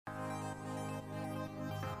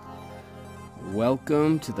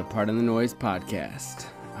Welcome to the Part of the Noise podcast.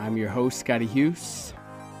 I'm your host, Scotty Hughes,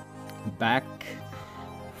 back,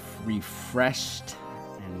 refreshed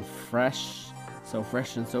and fresh, so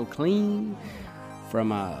fresh and so clean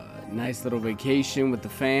from a nice little vacation with the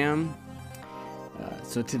fam.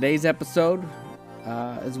 So today's episode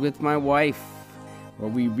is with my wife, where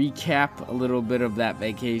we recap a little bit of that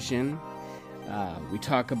vacation. We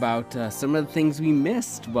talk about some of the things we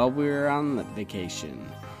missed while we were on the vacation.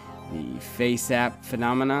 The face app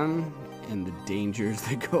phenomenon and the dangers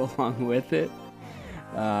that go along with it.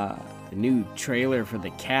 The new trailer for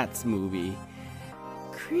the Cats movie.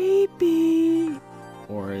 Creepy!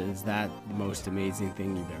 Or is that the most amazing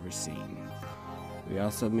thing you've ever seen? We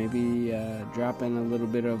also maybe drop in a little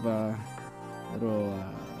bit of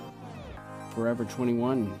Forever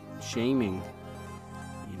 21 shaming.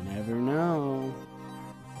 You never know.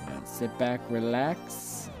 But sit back,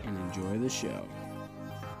 relax, and enjoy the show.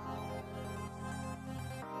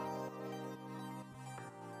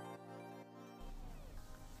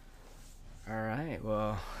 Alright,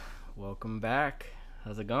 well, welcome back.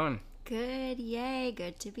 How's it going? Good, yay,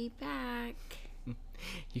 good to be back.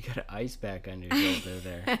 You got an ice pack on your shoulder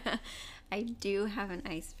there. I do have an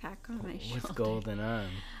ice pack on my shoulder. What's golden on?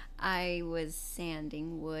 I was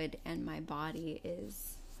sanding wood and my body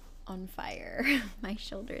is on fire. My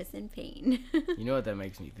shoulder is in pain. You know what that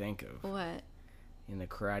makes me think of? What? In The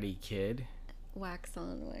Karate Kid. Wax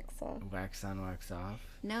on, wax off. Wax on, wax off.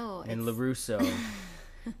 No, And LaRusso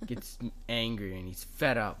gets angry and he's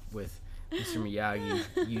fed up with Mr.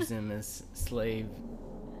 Miyagi using him as slave.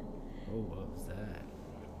 Oh, what was that?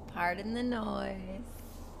 Pardon the noise.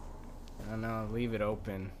 I don't know, leave it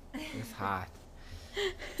open. It's hot.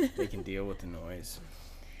 They can deal with the noise.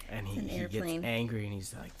 And he gets angry and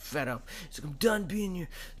he's like fed up. He's like, I'm done being your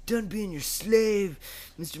slave,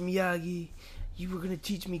 Mr. Miyagi. You were gonna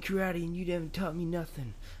teach me karate and you haven't taught me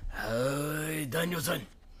nothing. Daniel-san.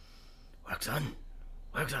 Wax on.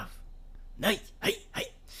 Wax off. Night. Hey.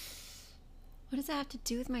 What does that have to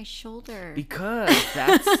do with my shoulder? Because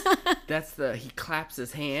that's he claps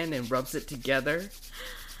his hand and rubs it together.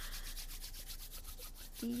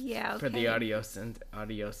 Yeah, okay. For the audio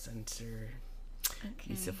censor.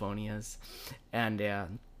 Okay. Misophonias. And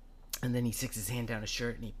then he sticks his hand down his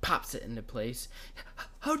shirt and he pops it into place.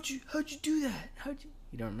 How'd you do that?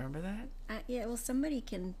 You don't remember that? Yeah, well, somebody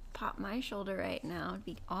can pop my shoulder right now. It'd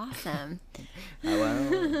be awesome.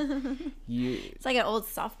 It's like an old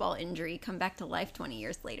softball injury come back to life 20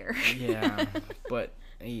 years later. Yeah, but,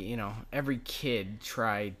 every kid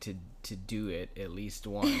tried to do it at least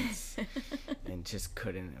once and just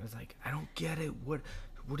couldn't. It was like, I don't get it. What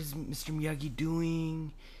is Mr. Miyagi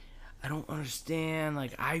doing? I don't understand.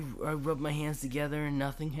 Like, I rub my hands together and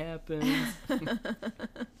nothing happens.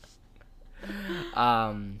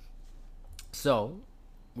 So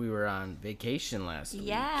we were on vacation last week.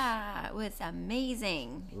 Yeah, it was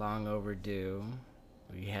amazing. Long overdue.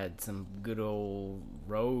 We had some good old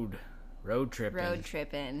road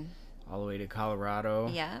tripping. All the way to Colorado.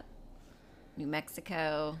 Yeah. New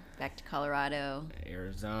Mexico, back to Colorado.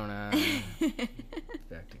 Arizona,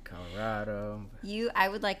 back to Colorado. I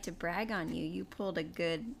would like to brag on you. You pulled a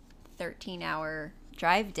good 13-hour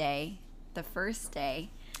drive day, the first day.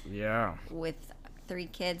 Yeah. With 3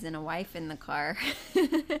 kids and a wife in the car.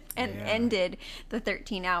 And ended the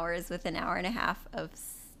 13 hours with an hour and a half of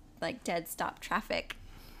dead stop traffic.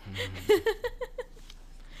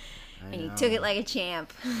 And you took it like a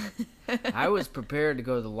champ. I was prepared to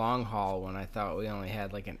go the long haul when I thought we only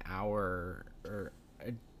had like an hour or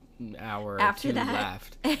an hour After or 2 that.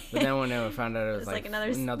 left. But then when I found out it was like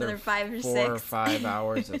another 5 or 6. 4 or 5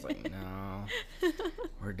 hours, I was like, no,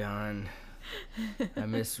 we're done. I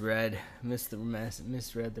misread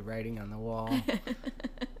the writing on the wall.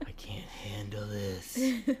 I can't handle this.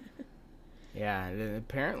 Yeah,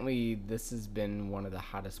 apparently this has been one of the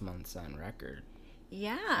hottest months on record.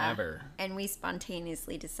 Yeah. Ever. And we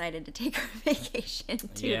spontaneously decided to take our vacation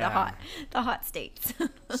to Yeah. the hot states.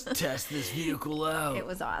 Let's test this vehicle out. It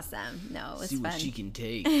was awesome. No, it was See fun. what she can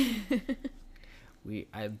take.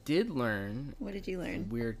 I did learn. What did you learn?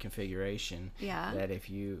 Weird configuration. Yeah. That if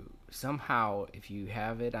you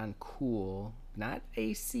have it on cool, not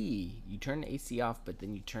AC, you turn the AC off, but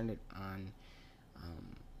then you turn it on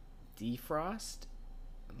defrost,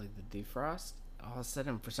 like the defrost. All of a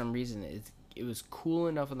sudden, for some reason, it was cool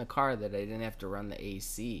enough in the car that I didn't have to run the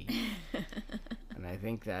AC. And I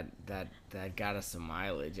think that got us some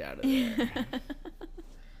mileage out of there.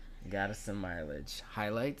 Got us some mileage.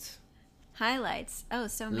 Highlights? Highlights. Oh,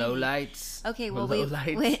 so many. Lowlights. Okay, well,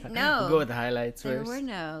 lowlights. no. We'll go with the highlights There first. were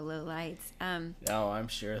no lowlights. Oh, I'm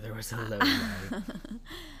sure there was a lowlight.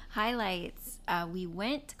 Highlights. We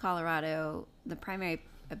went to Colorado. The primary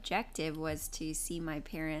objective was to see my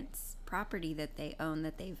parents' property that they own,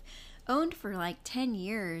 that they've owned for like 10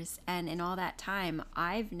 years. And in all that time,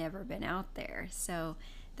 I've never been out there. So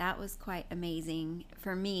that was quite amazing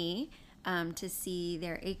for me. To see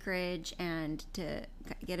their acreage and to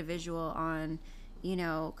get a visual on, you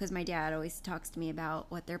know, because my dad always talks to me about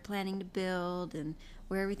what they're planning to build and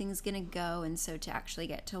where everything's going to go. And so to actually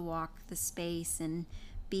get to walk the space and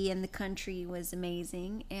be in the country was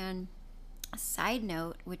amazing. And a side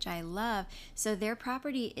note, which I love, so their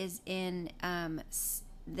property is in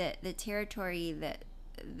the territory that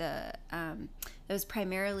was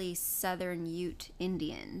primarily Southern Ute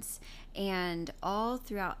Indians, and all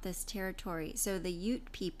throughout this territory. So the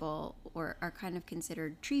Ute people are kind of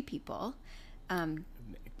considered tree people.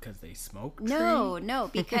 Because they smoke tree? No,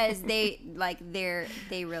 because they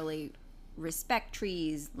really respect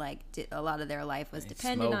trees. Like a lot of their life was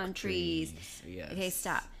dependent on trees. Yes. Okay,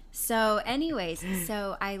 stop. So anyways,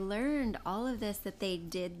 so I learned all of this, that they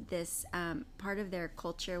did this, part of their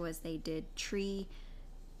culture was they did tree,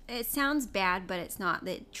 it sounds bad, but it's not,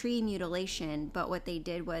 the tree mutilation. But what they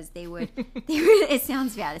did was they would it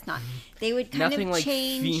sounds bad, it's not. They would kind Nothing of like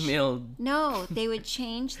change. Female. No, they would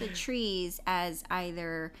change the trees as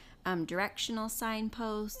either directional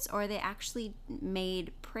signposts, or they actually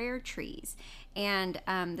made prayer trees. And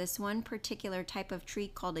this one particular type of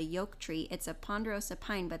tree called a yoke tree, it's a ponderosa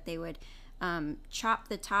pine, but they would chop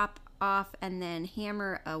the top off and then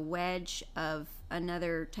hammer a wedge of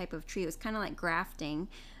another type of tree. It was kind of like grafting.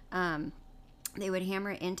 They would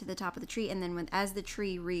hammer it into the top of the tree, and then as the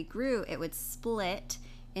tree regrew, it would split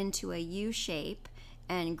into a U shape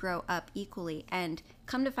and grow up equally. And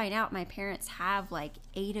come to find out, my parents have like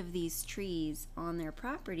 8 of these trees on their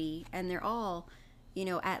property, and they're all, you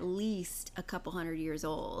know, at least a couple hundred years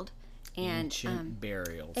old. And Ancient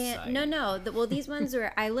burial site. Well, these ones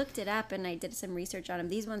were, I looked it up and I did some research on them.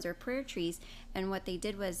 These ones are prayer trees, and what they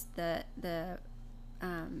did was the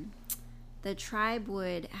tribe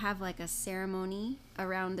would have like a ceremony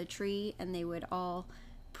around the tree, and they would all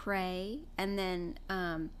pray, and then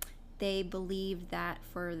they believed that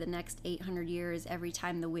for the next 800 years, every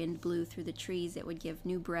time the wind blew through the trees, it would give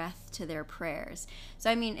new breath to their prayers. So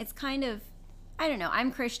I mean, it's kind of, I don't know,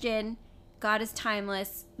 I'm Christian, God is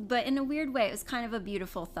timeless, but in a weird way, it was kind of a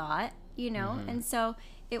beautiful thought, you know? Mm-hmm. And so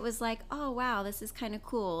it was like, oh, wow, this is kind of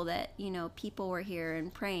cool that, you know, people were here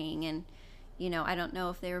and praying. And, you know, I don't know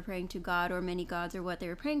if they were praying to God or many gods or what they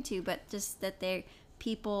were praying to, but just that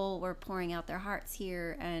people were pouring out their hearts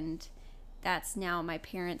here. And that's now, my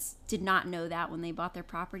parents did not know that when they bought their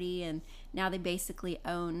property. And now they basically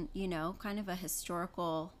own, you know, kind of a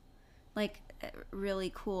historical, like,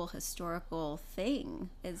 really cool historical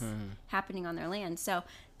thing is happening on their land. So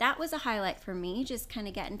that was a highlight for me, just kind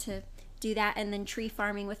of getting to do that. And then tree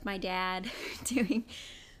farming with my dad.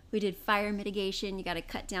 We did fire mitigation. You got to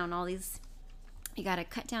cut down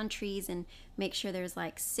trees and make sure there's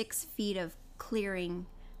like 6 feet of clearing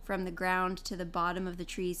from the ground to the bottom of the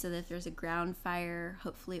tree, so that if there's a ground fire,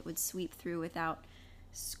 hopefully it would sweep through without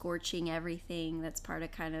scorching everything. That's part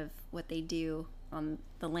of kind of what they do on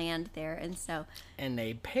the land there. And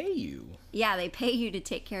they pay you. Yeah, they pay you to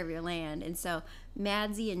take care of your land. And so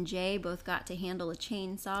Madsy and Jay both got to handle a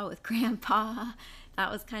chainsaw with Grandpa.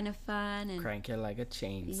 That was kind of fun. And crank it like a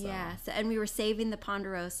chainsaw. Yeah. So, and we were saving the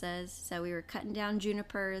ponderosas. So we were cutting down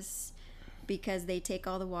junipers because they take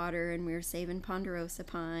all the water, and we were saving ponderosa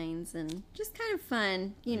pines, and just kind of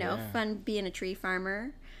fun, you know, fun being a tree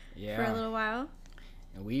farmer for a little while.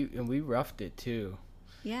 And we roughed it too.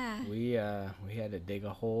 Yeah. We had to dig a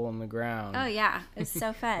hole in the ground. Oh yeah, it was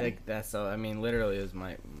so fun. Like that's so. I mean, literally, it was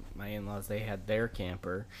my in-laws. They had their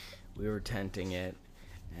camper. We were tenting it,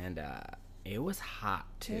 and it was hot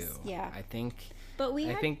too. Yeah. I think. But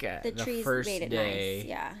I think the trees first made it day, nice.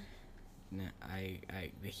 Yeah.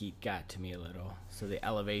 The heat got to me a little. So the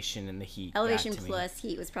elevation and the heat. Elevation got to plus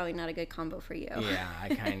heat was probably not a good combo for you. Yeah,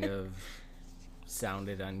 I kind of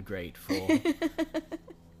sounded ungrateful.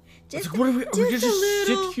 Just, what are we just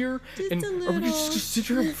sit here and are we just sit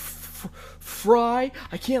here and fry?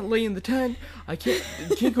 I can't lay in the tent. I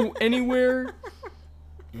can't go anywhere.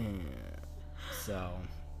 So,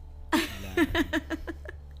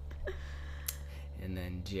 and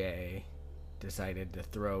then Jay decided to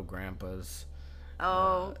throw Grandpa's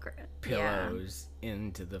pillows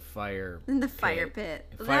into the fire in the fire pit.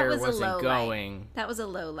 The fire wasn't going. That was a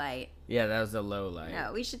low light. Yeah, that was a low light.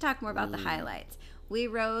 No, we should talk more about the highlights. We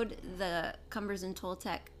rode the Cumbers and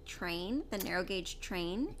Toltec train, the narrow gauge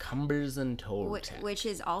train. Cumbers and Toltec. Which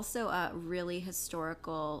is also a really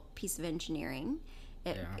historical piece of engineering.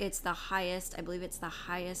 It's the highest, I believe it's the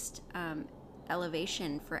highest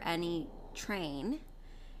elevation for any train.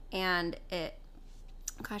 And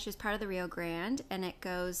it's part of the Rio Grande, and it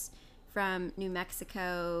goes from New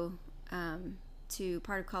Mexico to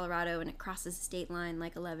part of Colorado, and it crosses the state line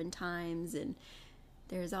like 11 times, and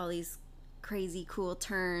there's all these crazy cool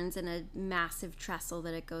turns and a massive trestle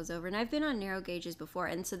that it goes over. And I've been on narrow gauges before,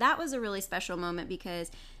 and so that was a really special moment because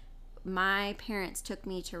my parents took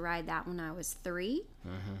me to ride that when I was 3,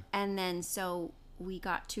 and then so we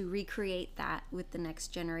got to recreate that with the next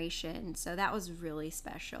generation. So that was really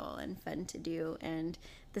special and fun to do, and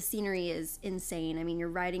the scenery is insane. I mean, you're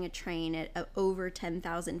riding a train at over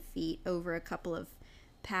 10,000 feet over a couple of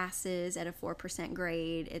passes at a 4%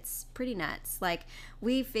 grade. It's pretty nuts. Like,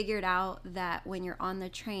 we figured out that when you're on the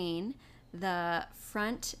train, the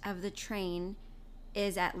front of the train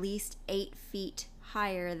is at least 8 feet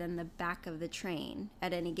higher than the back of the train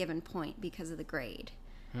at any given point because of the grade.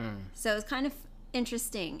 So it was kind of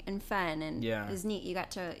interesting and fun, and it was neat. You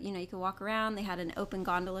got to, you could walk around. They had an open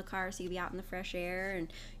gondola car, so you'd be out in the fresh air,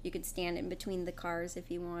 and you could stand in between the cars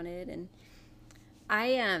if you wanted. And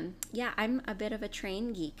I'm a bit of a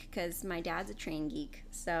train geek because my dad's a train geek.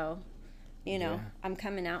 So, I'm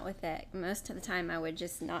coming out with it. Most of the time I would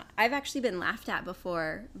just not. I've actually been laughed at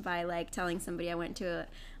before by like telling somebody I went to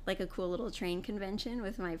a cool little train convention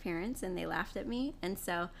with my parents, and they laughed at me. And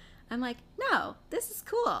so I'm like, no, this is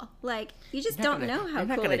cool. Like, you just don't know how cool it is.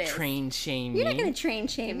 You're not going to train shame me. You're not going to train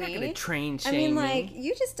shame me. You're not going to train shame me. I mean, like,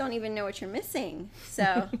 you just don't even know what you're missing.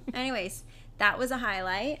 So, anyways, that was a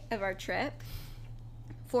highlight of our trip.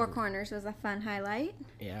 Four Corners was a fun highlight.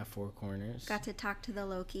 Yeah, Four Corners. Got to talk to the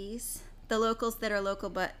Lokies. The locals that are local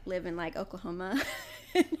but live in, like, Oklahoma.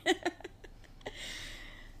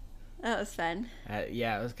 That was fun.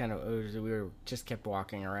 Yeah, it was kind of, we just kept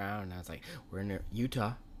walking around, and I was like, we're in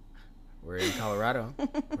Utah. We're in Colorado.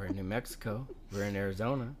 We're in New Mexico. We're in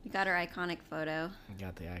Arizona. We got our iconic photo. We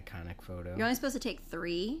got the iconic photo. You're only supposed to take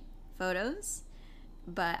 3 photos,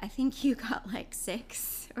 but I think you got like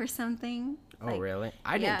 6 or something. Oh, really?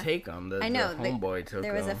 I didn't take them. I know. The homeboy took them.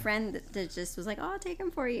 There was a friend that just was like, oh, I'll take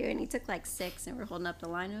them for you. And he took like 6, and we're holding up the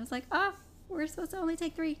line. And I was like, oh, we're supposed to only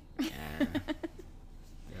take 3. Yeah.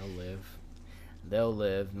 They'll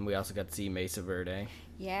live. And we also got to see Mesa Verde.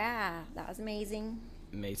 Yeah, that was amazing.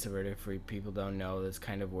 Mesa Verde, for people don't know, that's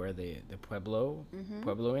kind of where the Pueblo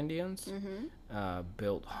Indians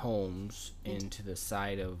built homes into the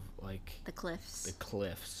side of like the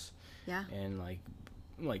cliffs. Yeah. And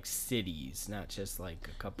like cities, not just like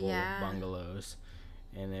a couple of bungalows.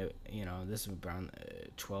 And it, this was around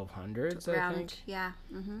 1200s, I think. Yeah.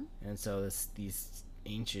 And so these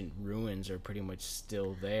ancient ruins are pretty much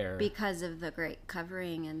still there because of the great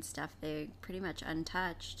covering and stuff. They're pretty much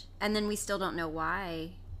untouched, and then we still don't know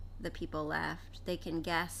why the people left. They can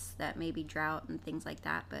guess that maybe drought and things like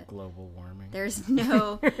that, but global warming. There's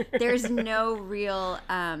no real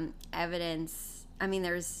evidence. I mean,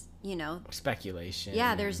 there's speculation.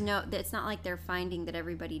 Yeah, there's no. It's not like they're finding that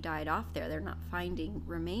everybody died off there. They're not finding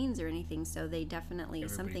remains or anything. So they definitely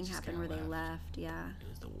something happened where they left. Yeah, it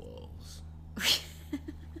was the wolves.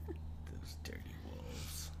 Those dirty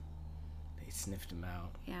wolves. They sniffed them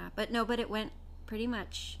out. Yeah, but it went pretty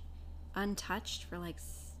much untouched for like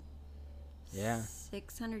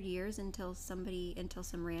 600 years until some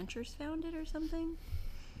ranchers found it or something.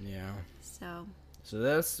 Yeah. So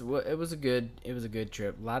it was a good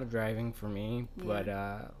trip. A lot of driving for me, but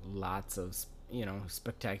lots of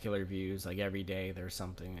spectacular views. Like every day there's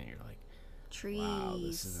something that you're like, trees. Wow,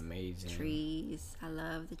 this is amazing. Trees. I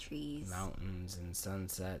love the trees. Mountains and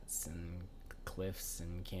sunsets and cliffs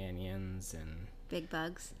and canyons and big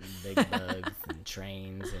bugs. And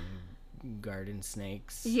trains and garden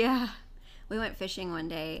snakes. Yeah. We went fishing one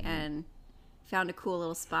day and found a cool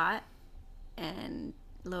little spot, and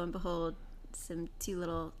lo and behold, two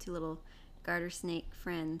little garter snake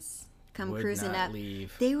friends come cruising up.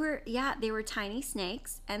 Leave. They were tiny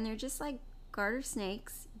snakes, and they're just like garter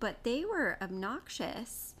snakes, but they were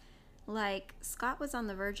obnoxious. Like, Scott was on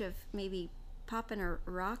the verge of maybe popping a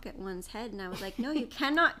rock at one's head, and I was like, no, you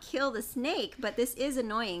cannot kill the snake, but this is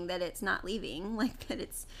annoying that it's not leaving, like that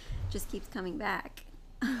it's just keeps coming back.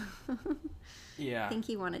 Yeah. I think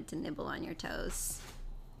he wanted to nibble on your toes.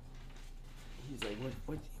 He's like,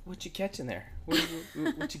 what you catching there? What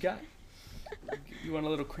you got? You want a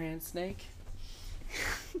little crayon snake?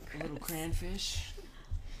 A little crayon-fish?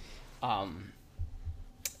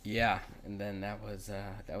 Yeah, and then that was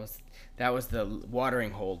the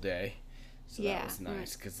watering hole day. So Yeah, that was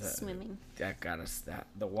nice because swimming. that got us that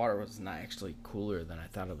the water was not actually cooler than I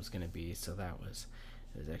thought it was going to be. So it was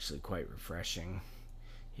actually quite refreshing.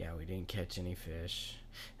 Yeah, we didn't catch any fish.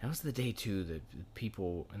 That was the day too. The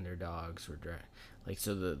people and their dogs were like,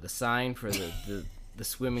 so the sign for the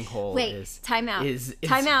swimming hole is time out.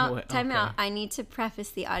 Time out. I need to preface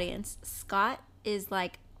the audience. Scott is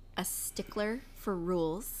like a stickler for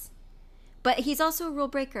rules, but he's also a rule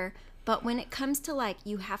breaker. But when it comes to like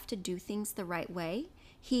you have to do things the right way,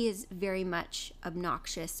 he is very much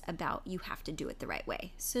obnoxious about you have to do it the right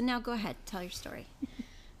way. So now go ahead, tell your story.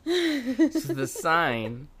 So the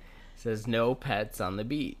sign says no pets on the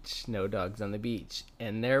beach, no dogs on the beach.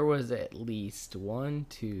 And there was at least 1,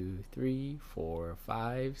 2, 3, 4,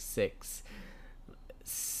 5, 6,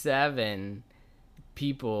 7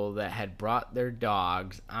 people that had brought their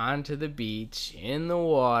dogs onto the beach in the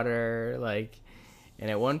water. Like, and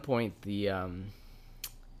at one point the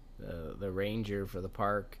ranger for the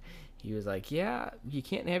park, he was like, yeah, you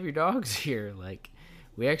can't have your dogs here. Like,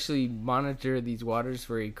 we actually monitor these waters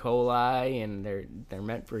for E. coli, and they're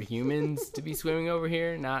meant for humans to be swimming over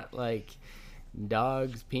here, not like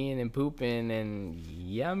dogs peeing and pooping and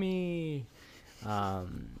yummy.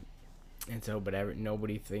 And so, but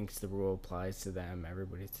nobody thinks the rule applies to them.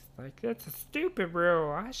 Everybody's like, that's a stupid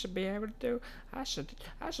rule. I should be able to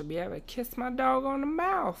kiss my dog on the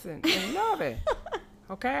mouth and love it.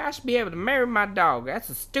 Okay, I should be able to marry my dog. That's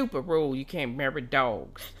a stupid rule. You can't marry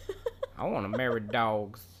dogs. I want to marry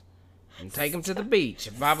dogs and take them to the beach.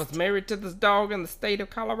 If I was married to this dog in the state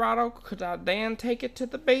of Colorado, could I then take it to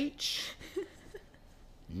the beach?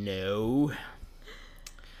 No.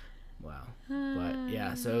 Wow. But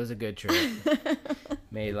yeah, so it was a good trip.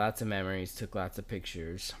 Made lots of memories, took lots of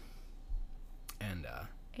pictures, and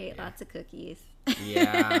ate lots of cookies.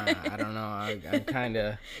 Yeah, I don't know. I'm kind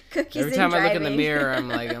of Cookies. Every time I look in the mirror, I'm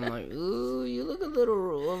like, ooh, you look a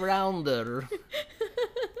little rounder.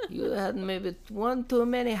 You had maybe one too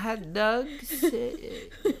many hot dogs.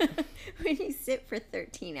 When you sit for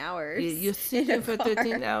 13 hours. You're sitting for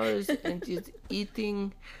 13 hours and just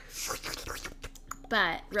eating.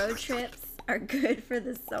 But road trips are good for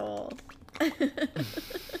the soul.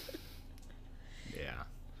 Yeah.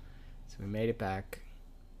 So we made it back.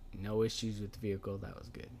 No issues with the vehicle. That was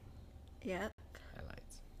good. Yep.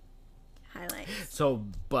 Highlights. So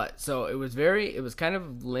it was kind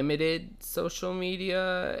of limited social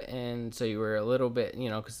media, and so you were a little bit,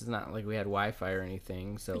 because it's not like we had Wi-Fi or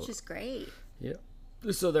anything. So which is great. Yeah.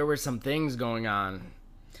 So there were some things going on.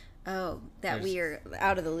 Oh, that we are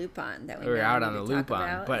out of the loop on. That we were out on the loop on.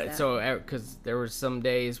 About, but because there were some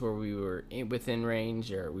days where we were within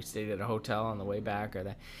range, or we stayed at a hotel on the way back,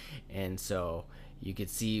 and so you could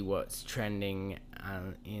see what's trending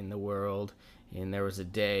in the world. And there was a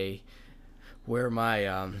day where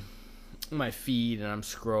my my feed, and I'm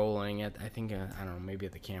scrolling at, I think, I don't know, maybe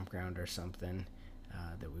at the campground or something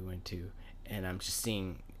that we went to, and I'm just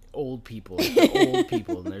seeing old people,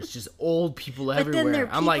 and there's just old people everywhere. Then there are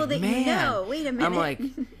people I'm like, that man, you know. Wait a minute. I'm like,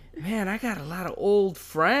 man, I got a lot of old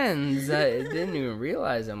friends. I didn't even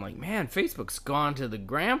realize. I'm like, man, Facebook's gone to the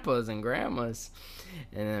grandpas and grandmas.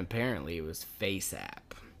 And then apparently it was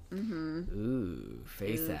FaceApp. Mm-hmm. Ooh,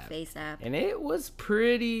 FaceApp. FaceApp. And it was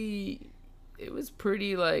pretty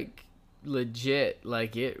like legit.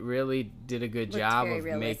 Like, it really did a good job of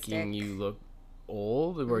making you look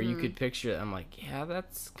old, where you could picture it. I'm like, yeah,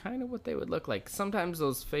 that's kind of what they would look like. Sometimes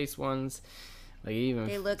those face ones, like, even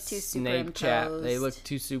they look too Snapchat, they look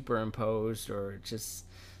too superimposed, or it just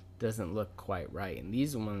doesn't look quite right. And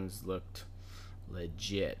these ones looked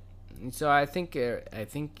legit. And so I think I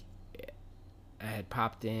had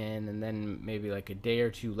popped in, and then maybe like a day or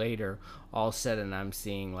two later, all of a sudden I'm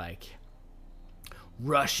seeing like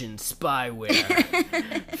Russian spyware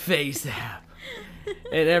FaceApp,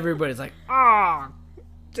 and everybody's like, "Oh,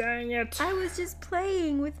 dang it! I was just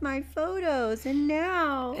playing with my photos, and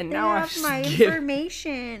now they I have my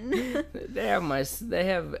information. They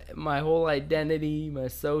have my whole identity, my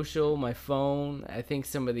social, my phone. I think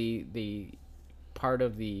some of the part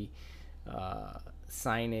of the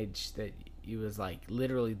signage that it was like,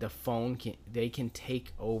 literally the phone they can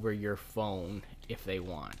take over your phone if they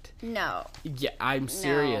want. No. Yeah, I'm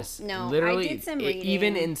serious. No, literally, I did some reading.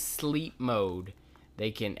 Even in sleep mode,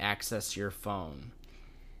 they can access your phone.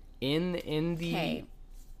 In the. Okay.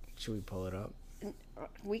 Should we pull it up?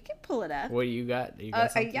 We can pull it up. What do you got?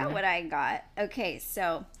 I got what I got. Okay,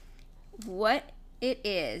 so what it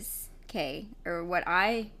is, or what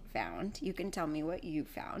I found, you can tell me what you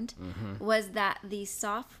found, was that the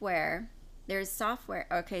software, there's software,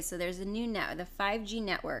 so there's a new the 5G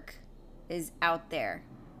network is out there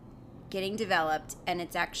getting developed, and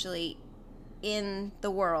it's actually in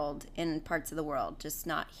the world, in parts of the world, just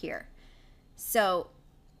not here. So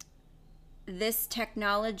this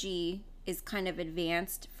technology is kind of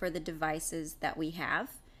advanced for the devices that we have.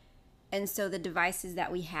 And so the devices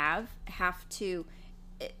that we have to,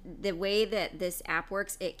 the way that this app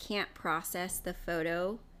works, it can't process the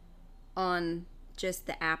photo on just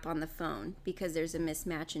the app on the phone because there's a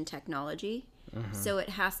mismatch in technology. So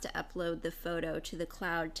it has to upload the photo to the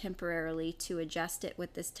cloud temporarily to adjust it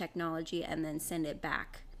with this technology and then send it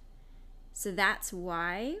back. So that's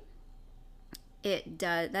why it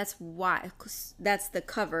does. That's the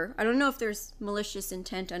cover. I don't know if there's malicious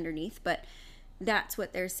intent underneath, but that's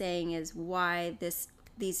what they're saying is why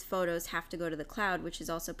these photos have to go to the cloud, which is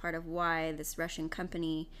also part of why this Russian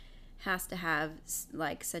company has to have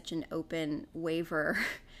like such an open waiver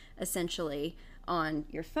essentially on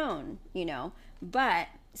your phone, you know. But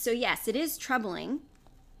so yes, it is troubling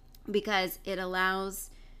because it allows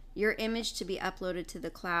your image to be uploaded to the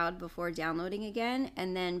cloud before downloading again,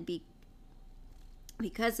 and then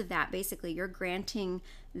because of that, basically you're granting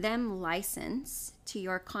them license to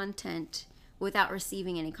your content without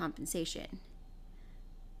receiving any compensation.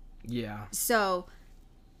 Yeah. So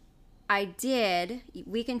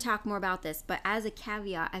we can talk more about this, but as a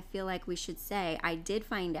caveat, I feel like we should say I did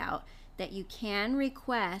find out that you can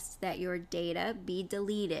request that your data be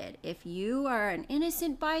deleted. If you are an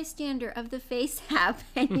innocent bystander of the Face app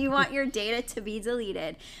and you want your data to be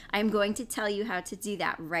deleted, I'm going to tell you how to do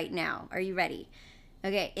that right now. Are you ready?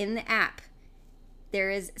 Okay, in the app,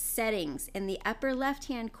 there is settings in the upper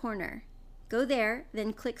left-hand corner. Go there,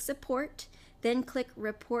 then click support, then click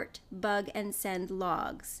report bug and send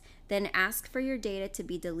logs. Then ask for your data to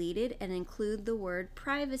be deleted and include the word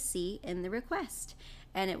privacy in the request.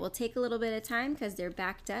 And it will take a little bit of time because they're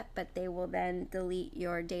backed up, but they will then delete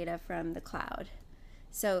your data from the cloud.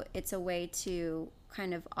 So it's a way to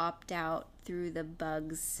kind of opt out through the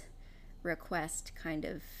bugs request kind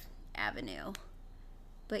of avenue.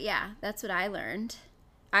 But yeah, that's what I learned.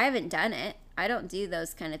 I haven't done it. I don't do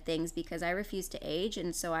those kind of things because I refuse to age,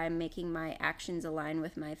 and so I'm making my actions align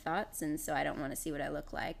with my thoughts, and so I don't want to see what I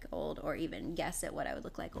look like old or even guess at what I would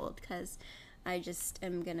look like old because I just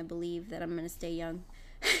am going to believe that I'm going to stay young.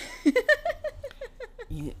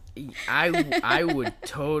 I would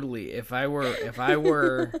totally, if I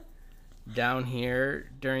were down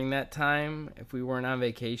here during that time, if we weren't on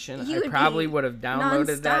vacation, I probably would have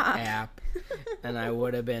downloaded that app and I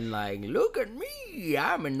would have been like, look at me,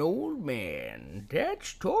 I'm an old man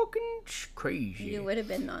that's talking crazy. You would have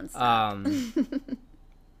been nonstop.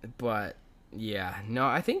 But yeah, no,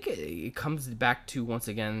 I think it comes back to, once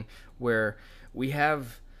again, where we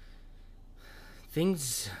have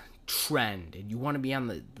things trend and you want to be on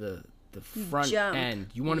the front end.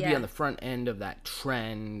 You want to be on the front end of that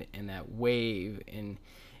trend and that wave.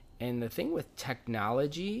 And the thing with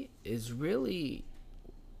technology is really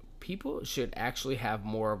people should actually have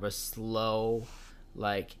more of a slow,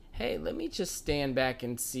 like, hey, let me just stand back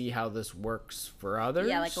and see how this works for others.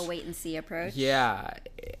 Yeah, like a wait and see approach. Yeah.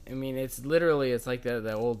 I mean, it's like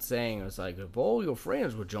the old saying. It's like, if all your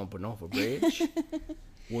friends were jumping off a bridge,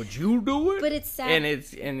 would you do it? But it's sad.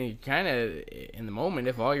 And it kind of, in the moment,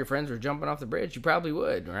 if all your friends were jumping off the bridge, you probably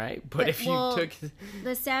would, right? But if you took...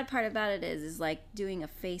 The sad part about it is like doing a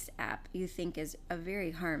Face app you think is a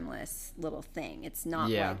very harmless little thing. It's not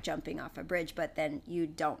like jumping off a bridge, but then you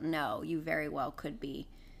don't know. You very well could be,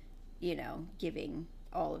 giving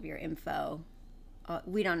all of your info.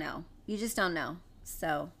 We don't know. You just don't know.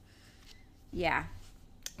 So, yeah.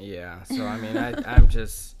 Yeah. So, I mean, I'm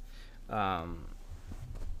just...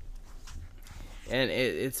 And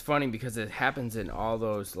it's funny because it happens in all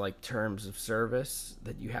those like terms of service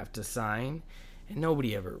that you have to sign, and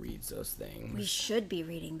nobody ever reads those things. We should be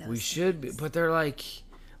reading those. We should be, but they're like,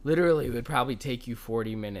 literally, it would probably take you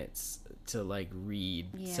 40 minutes to like read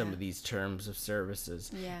some of these terms of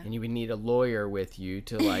services, and you would need a lawyer with you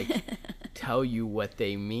to like tell you what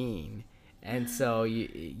they mean. And so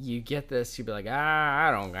you get this, you'd be like,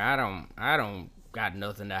 I don't got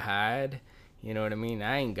nothing to hide. You know what I mean?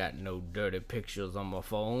 I ain't got no dirty pictures on my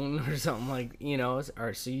phone or something like,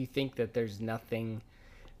 or so you think that there's nothing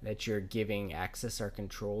that you're giving access or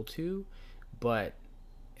control to, but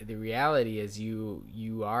the reality is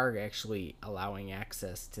you are actually allowing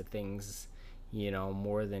access to things,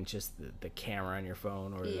 more than just the camera on your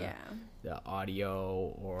phone or the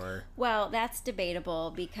audio or... Well, that's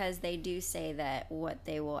debatable because they do say that what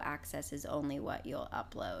they will access is only what you'll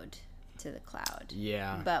upload to the cloud.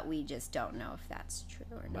 Yeah. But we just don't know if that's true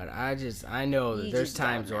or not. But I know that there's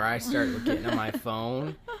times where I start getting on my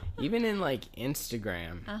phone, even in like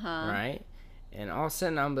Instagram, right? And all of a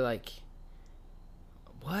sudden I'll be like,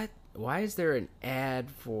 what? why is there an ad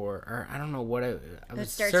for, or I don't know what I It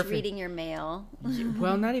was starts surfing. reading your mail,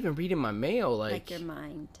 Well, not even reading my mail. like your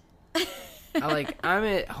mind. I'm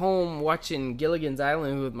at home watching Gilligan's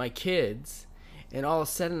Island with my kids, and all of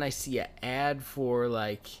a sudden I see an ad for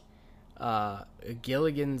like a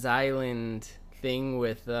Gilligan's Island thing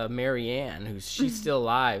with Marianne, she's still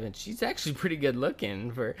alive, and she's actually pretty good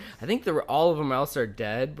looking. I think all of them else are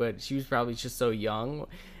dead, but she was probably just so young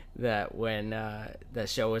that when that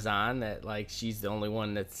show was on, that like she's the only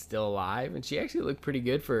one that's still alive, and she actually looked pretty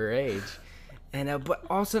good for her age. And but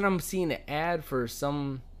all of a sudden I'm seeing an ad for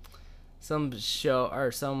some show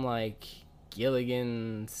or some like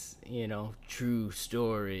Gilligan's, true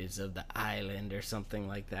stories of the island or something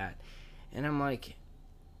like that. And I'm like,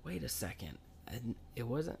 wait a second. And it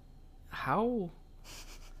wasn't how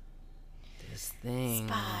this thing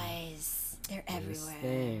Spies. They're everywhere.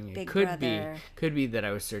 Thing. Big It Brother. could be that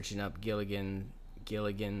I was searching up Gilligan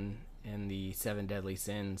and the 7 Deadly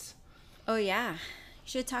Sins. Oh yeah. You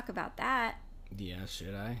should talk about that. Yeah,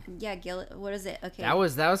 should I? Yeah, what is it? Okay. That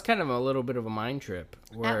was kind of a little bit of a mind trip.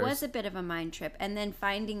 That was a bit of a mind trip. And then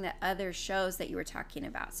finding the other shows that you were talking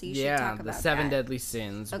about. So you should talk about the 7 that. Deadly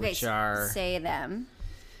Sins, Okay, which are say them.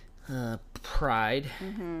 pride,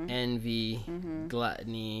 envy,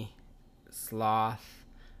 gluttony, sloth,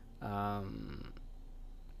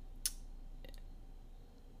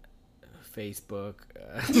 Facebook.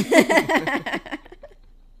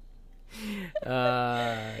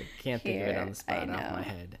 Can't think of it on the spot off my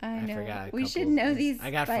head. I know. forgot. We should know these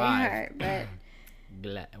I got by 5. heart, but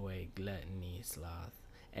Gluttony, sloth,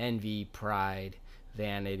 envy, pride,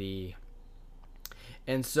 vanity,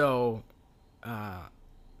 and so, I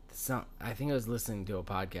think I was listening to a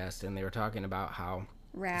podcast and they were talking about how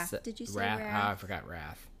wrath. Did you say wrath? wrath? I forgot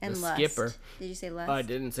wrath. And the lust. Skipper. Did you say lust? I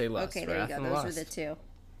didn't say lust. Okay, there wrath you go. and Those lust. were the 2.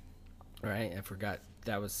 Right, I forgot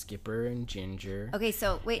that was Skipper and Ginger. Okay,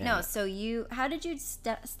 so wait, no. So how did you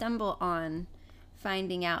stumble on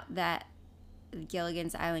finding out that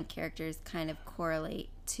Gilligan's Island characters kind of correlate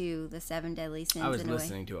to the 7 Deadly Sins? I was in a way?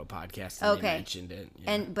 listening to a podcast and they mentioned it.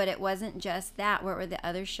 Yeah. But it wasn't just that. What were the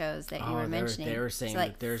other shows that you were mentioning? They were saying so,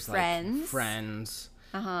 that there's Friends.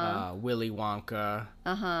 like Willy Wonka,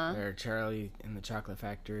 or Charlie in the Chocolate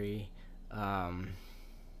Factory.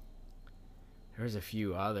 There's a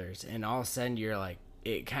few others, and all of a sudden you're like,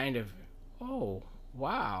 it kind of, oh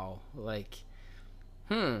wow, like,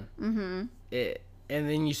 it, and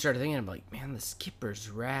then you start thinking, like, man, the Skipper's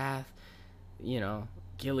wrath,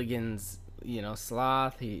 Gilligan's,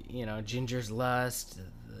 sloth, Ginger's lust,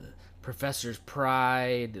 the Professor's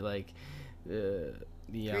pride, like, the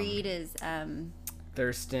Greed is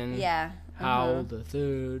Thurston. Yeah. Howl the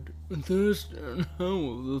third. Thurston,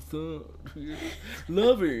 Howl the third.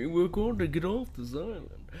 Lovey, we're going to get off this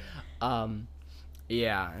island.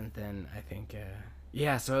 Yeah, and then I think,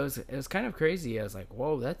 so it was kind of crazy. I was like,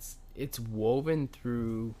 whoa, it's woven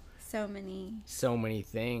through so many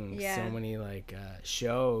things, Yeah. so many like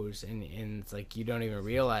shows, and it's like you don't even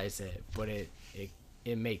realize it, but it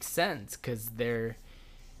makes sense because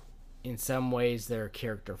in some ways they're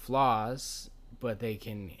character flaws, but they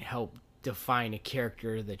can help define a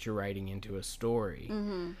character that you're writing into a story.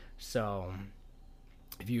 So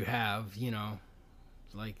if you have,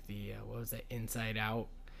 like the what was that, Inside Out,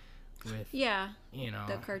 with the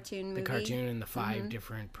cartoon movie. the cartoon and the 5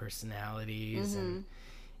 different personalities, and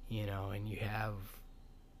and you have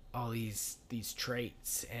all these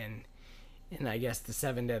traits, and I guess the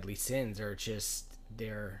 7 Deadly Sins are just,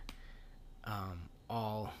 they're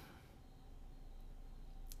all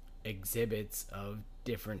exhibits of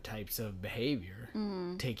different types of behavior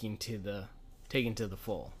taken to the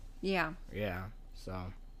full. Yeah. So,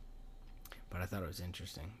 but I thought it was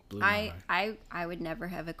interesting. Blew my mind. I would never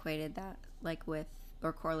have equated that with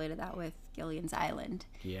or correlated that with Gilligan's Island.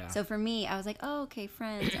 Yeah. So for me, I was like, oh, okay,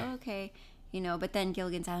 Friends, oh, okay, but then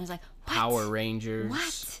Gilligan's Island was like, what? Power Rangers.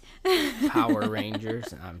 What? Power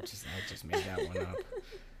Rangers. I just made that one up.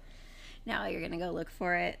 Now you're gonna go look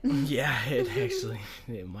for it. Yeah,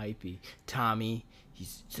 it might be. Tommy,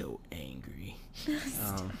 he's so angry.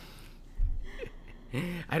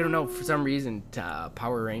 I don't know, for some reason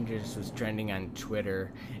Power Rangers was trending on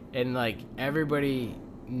Twitter, and like everybody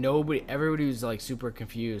was like super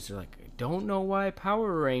confused. They're like, I don't know why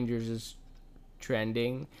Power Rangers is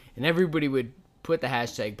trending, and everybody would put the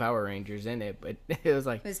hashtag Power Rangers in it, but it was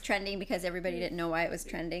like, it was trending because everybody didn't know why it was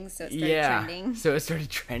trending, so it started trending. So it started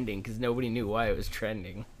trending because nobody knew why it was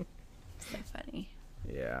trending. So funny.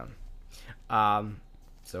 Yeah.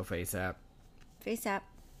 So FaceApp. FaceApp.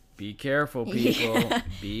 Be careful, people. Yeah.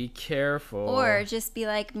 Be careful. Or just be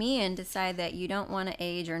like me and decide that you don't want to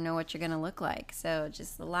age or know what you're going to look like. So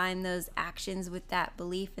just align those actions with that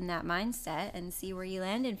belief and that mindset and see where you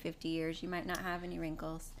land in 50 years. You might not have any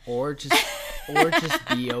wrinkles. Or just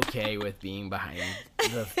be okay with being behind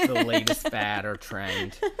the latest fad or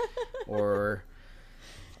trend, or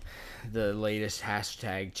the latest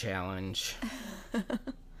hashtag challenge.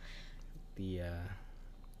 Yeah,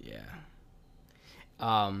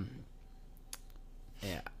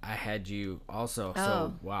 I had you also.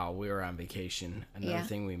 So wow, we were on vacation. Another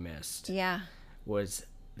thing we missed. Yeah. Was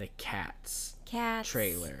the Cats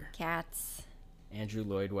trailer. Cats. Andrew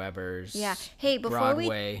Lloyd Webber's. Yeah. Hey,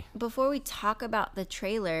 Broadway. before we talk about the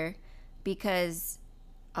trailer, because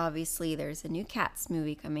obviously there's a new Cats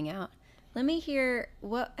movie coming out. Let me hear,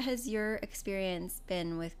 what has your experience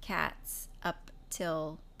been with Cats up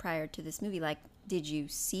till prior to this movie? Like, did you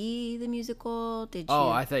see the musical?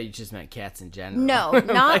 I thought you just meant cats in general. No,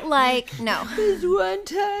 not like no. There's one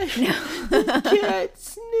time the cat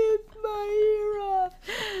snipped my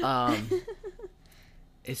ear off.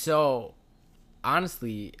 So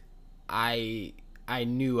honestly, I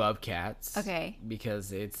knew of Cats. Okay.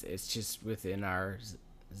 Because it's just within our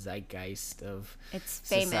zeitgeist of Famous.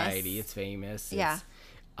 society. It's famous. Yeah.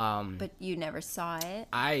 But you never saw it.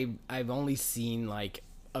 I've only seen like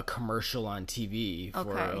a commercial on TV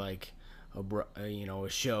for like a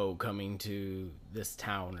show coming to this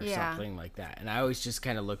town or something like that, and I always just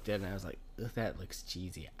kind of looked at it and I was like, that looks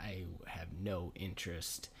cheesy. I have no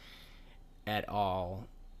interest at all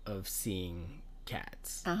of seeing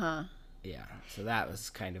Cats. Yeah, so that was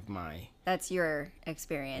kind of that's your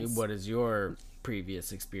experience. What is your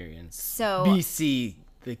previous experience? So BC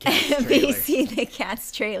the Cats trailer. BC the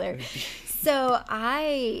Cats trailer. So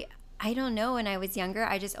I don't know, when I was younger,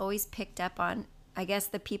 I just always picked up on, I guess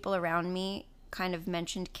the people around me kind of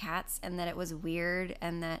mentioned cats and that it was weird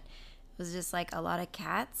and that it was just like a lot of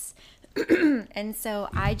cats. And so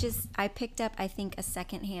I picked up, I think, a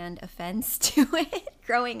secondhand offense to it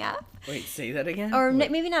growing up. Wait, say that again? Or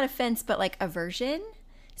maybe not offense, but like aversion.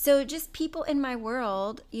 So just people in my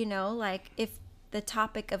world, like if the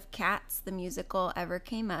topic of Cats, the musical, ever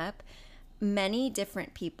came up, many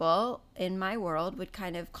different people in my world would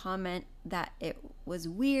kind of comment that it was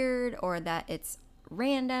weird or that it's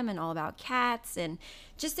random and all about cats, and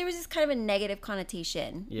just there was this kind of a negative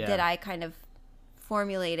connotation that I kind of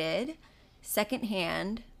formulated,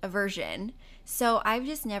 secondhand aversion. So I've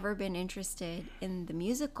just never been interested in the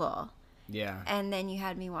musical. Yeah. And then you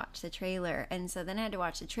had me watch the trailer, and so then I had to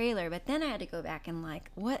watch the trailer, but then I had to go back and like,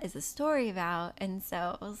 what is the story about? And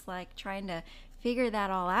so it was like trying to figure that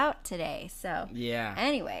all out today. So yeah.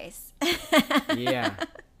 Anyways. Yeah.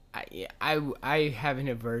 I have an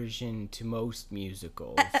aversion to most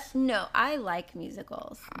musicals. No, I like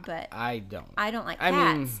musicals, but I don't. I don't like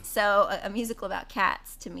cats. So a musical about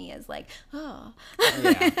cats to me is like, oh.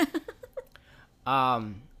 Yeah.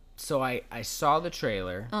 So I saw the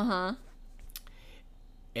trailer. Uh-huh.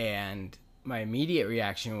 And my immediate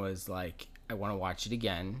reaction was like, I want to watch it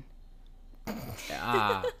again.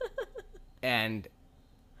 And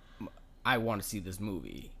I want to see this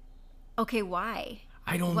movie. Okay, why?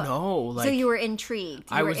 I don't know. Like, so you were intrigued.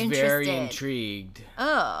 I was very intrigued.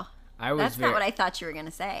 Oh, that's not what I thought you were going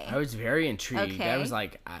to say. I was very intrigued. Okay. I was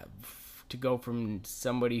like, to go from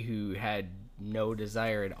somebody who had no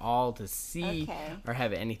desire at all to see or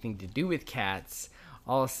have anything to do with cats,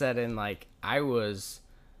 all of a sudden, like, I was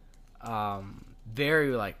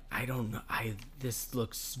very like, I don't know, this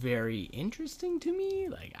looks very interesting to me.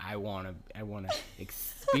 Like, I want to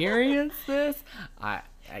experience this.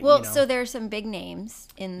 So there are some big names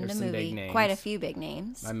in the movie. Quite a few big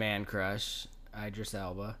names. My man crush, Idris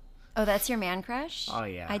Elba. Oh, that's your man crush? Oh,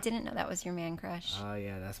 yeah. I didn't know that was your man crush. Oh,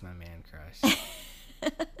 yeah, that's my man crush.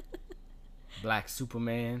 Black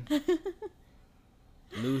Superman.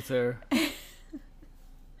 Luther.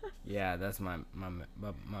 Yeah, that's my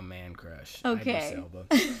man crush. Okay.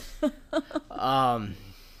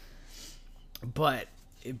 But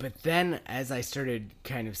then as I started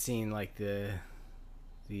kind of seeing like the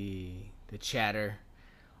chatter,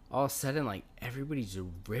 all of a sudden like everybody's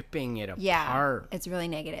ripping it apart. Yeah, it's really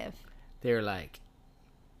negative. They're like,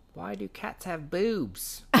 why do cats have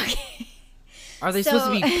boobs? Okay. Are they supposed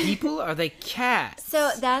to be people? Are they cats?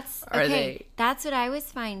 So that's okay. That's what I was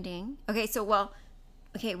finding. Okay,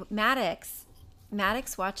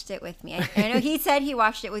 Maddox watched it with me. I know he said he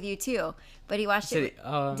watched it with you too, but he watched it.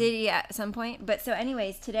 Did he at some point? But so,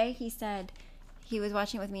 anyways, today he said he was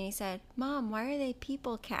watching it with me, and he said, "Mom, why are they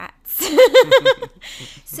people cats?"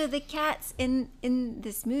 So the cats in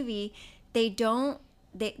this movie, they don't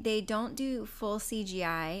they don't do full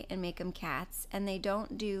CGI and make them cats, and they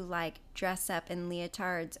don't do like dress up in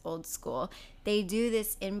leotards old school. They do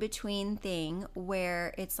this in between thing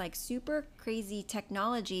where it's like super crazy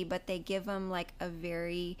technology, but they give them like a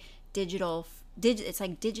very it's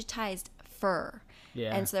like digitized fur.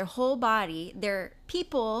 Yeah. And so their whole body, they're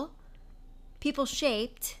people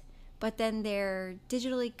shaped, but then they're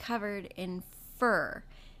digitally covered in fur.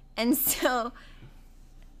 And so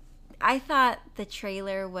I thought the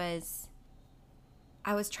trailer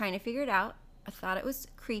I was trying to figure it out. I thought it was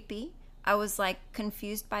creepy. I was like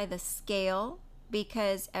confused by the scale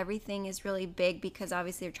because everything is really big, because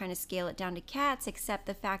obviously they're trying to scale it down to cats, except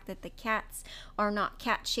the fact that the cats are not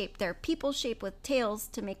cat shaped. They're people shaped with tails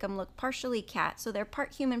to make them look partially cat. So they're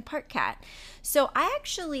part human, part cat. So I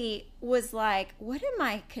actually was like, what am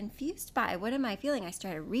I confused by? What am I feeling? I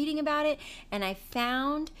started reading about it, and I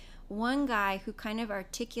found one guy who kind of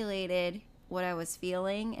articulated what I was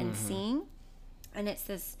feeling and seeing. And it's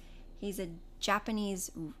this, he's a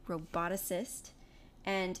Japanese roboticist,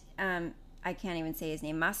 and I can't even say his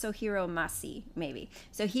name, Masahiro Masi, maybe.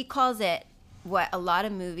 So he calls it what a lot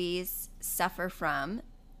of movies suffer from.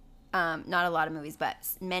 Not a lot of movies, but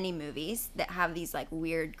many movies that have these like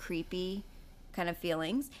weird, creepy kind of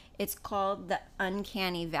feelings. It's called the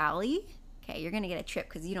uncanny valley. Okay, you're gonna get a trip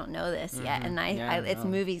because you don't know this yet, and it's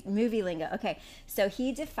movie lingo. Okay, so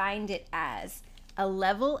he defined it as a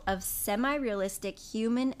level of semi-realistic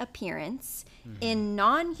human appearance in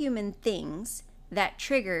non-human things that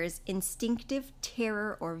triggers instinctive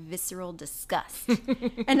terror or visceral disgust.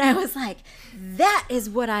 And I was like, that is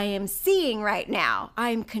what I am seeing right now.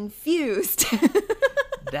 I'm confused.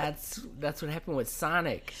 That's what happened with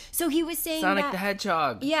Sonic. So he was saying Sonic the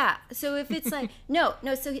Hedgehog. Yeah. So if it's like no.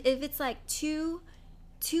 So if it's like too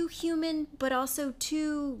human, but also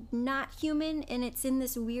too not human, and it's in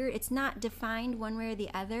this weird, it's not defined one way or the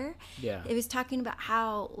other. Yeah. It was talking about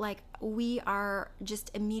how like we are just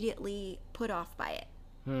immediately put off by it.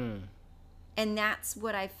 And that's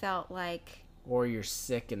what I felt like. Or you're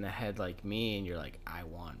sick in the head like me, and you're like, I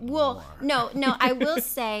want more. Well, no. I will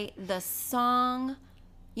say the song,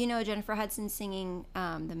 Jennifer Hudson singing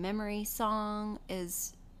the Memory song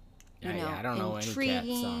is, I don't know intriguing.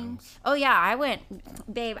 Any cat songs. Oh yeah, I went,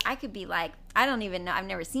 babe. I could be like, I don't even know. I've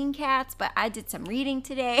never seen cats, but I did some reading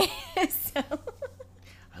today. So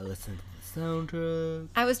I listened to the soundtrack.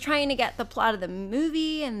 I was trying to get the plot of the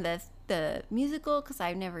movie and the musical because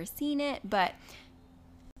I've never seen it. But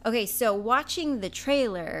okay, so watching the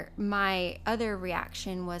trailer, my other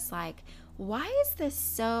reaction was like, why is this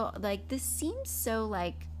so like? This seems so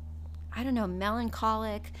like, I don't know,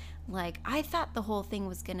 melancholic. Like, I thought the whole thing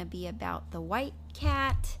was going to be about the white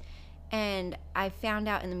cat, and I found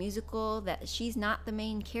out in the musical that she's not the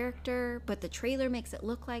main character, but the trailer makes it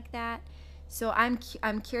look like that. So I'm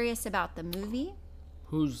curious about the movie.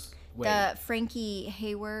 The Frankie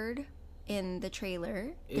Hayward in the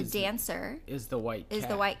trailer, the dancer. Is the white cat. Is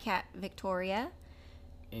the white cat Victoria.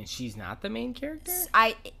 And she's not the main character?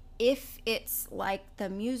 If it's like the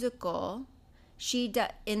musical...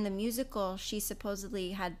 in the musical, she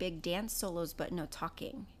supposedly had big dance solos, but no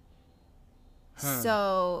talking.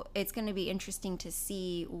 So it's going to be interesting to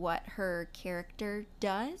see what her character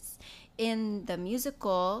does. In the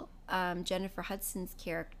musical, Jennifer Hudson's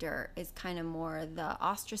character is kind of more the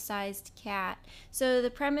ostracized cat. So the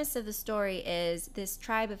premise of the story is this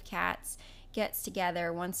tribe of cats gets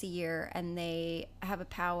together once a year, and they have a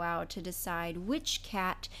powwow to decide which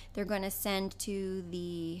cat they're going to send to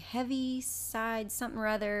the heavy side, something or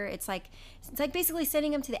other. It's like basically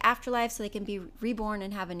sending them to the afterlife so they can be reborn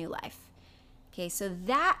and have a new life. Okay, so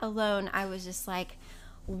that alone, I was just like,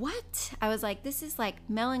 what? I was like, this is like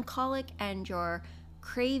melancholic, and you're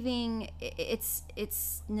craving,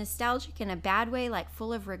 it's nostalgic in a bad way, like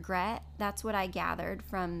full of regret. That's what I gathered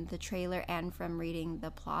from the trailer and from reading the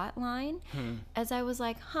plot line. As I was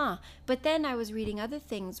like, but then I was reading other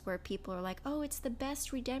things where people are like, oh, it's the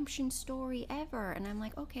best redemption story ever, and I'm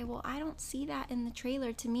like, okay, well, I don't see that in the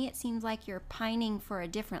trailer. To me, it seems like you're pining for a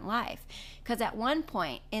different life, because at one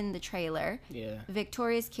point in the trailer,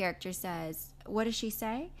 Victoria's character says, what does she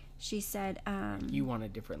say? She said, you want a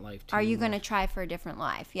different life too. Are you going to try for a different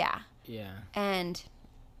life? Yeah. Yeah. And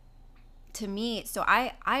to me, so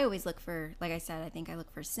I always look for, like I said, I think I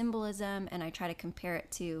look for symbolism, and I try to compare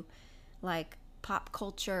it to like pop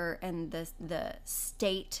culture and the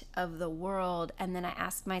state of the world. And then I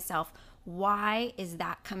ask myself, why is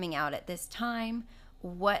that coming out at this time?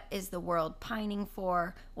 What is the world pining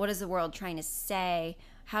for? What is the world trying to say?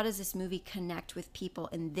 How does this movie connect with people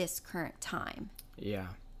in this current time? Yeah.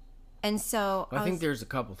 And so I think there's a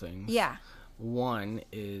couple things. Yeah. one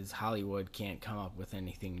is Hollywood can't come up with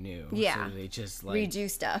anything new. Yeah. So they just like Redo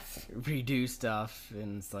stuff.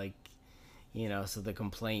 And it's like, so the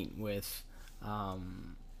complaint with,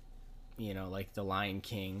 like The Lion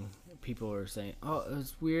King, people were saying, oh, it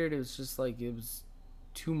was weird. It was just like, it was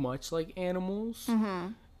too much like animals. Mm-hmm.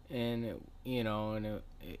 And,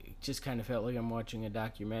 it just kind of felt like I'm watching a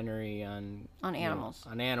documentary on animals.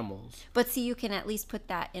 On animals. But see, you can at least put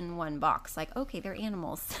that in one box. Like, okay, they're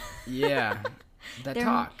animals. Yeah. That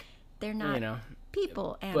talk. They're not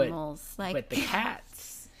people animals. But the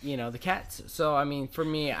cats, the cats. So, I mean, for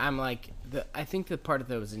me, I'm like, I think the part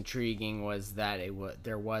that was intriguing was that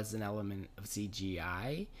there was an element of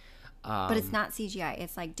CGI. But it's not CGI.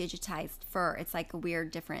 It's like digitized fur. It's like a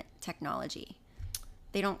weird, different technology.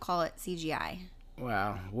 They don't call it CGI.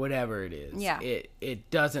 Well, whatever it is. Yeah.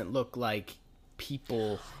 It doesn't look like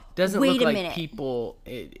people. Doesn't Wait look a like minute. people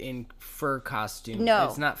in fur costumes. No.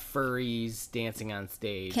 It's not furries dancing on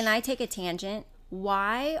stage. Can I take a tangent?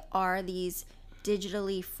 Why are these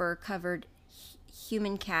digitally fur-covered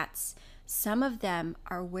human cats, some of them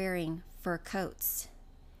are wearing fur coats?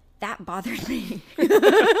 That bothered me.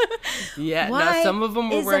 Yeah, Why no, some of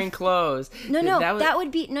them were is wearing clothes. No, that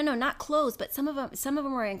would be not clothes, but some of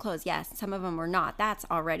them were wearing clothes. Yes, some of them were not. That's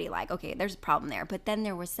already like, okay, there's a problem there. But then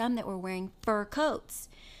there were some that were wearing fur coats.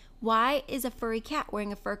 Why is a furry cat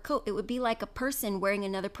wearing a fur coat? It would be like a person wearing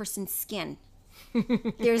another person's skin.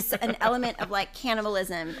 There's an element of like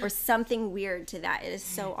cannibalism or something weird to that. It is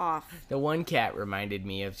so off. The one cat reminded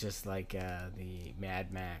me of just like the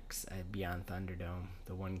Mad Max at Beyond Thunderdome.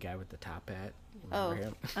 The one guy with the top hat.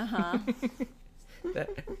 Remember him?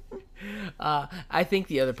 I think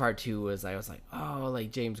the other part too was I was like, oh,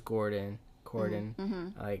 like James Corden. Mm-hmm.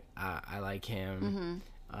 Like I like him.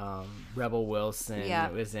 Rebel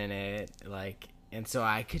Wilson was in it. Like. And so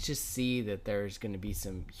I could just see that there's going to be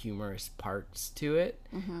some humorous parts to it.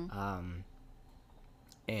 Mm-hmm.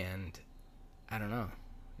 And I don't know.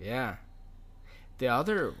 Yeah. The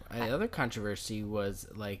other controversy was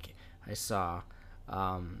like I saw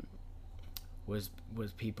was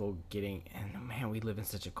people getting, and man, we live in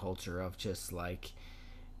such a culture of just like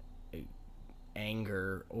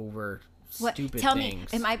anger over stupid Tell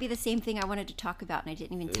things. me, it might be the same thing I wanted to talk about and I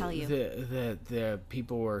didn't even tell you. The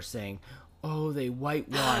people were saying, oh, they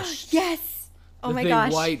whitewashed. Yes. Oh my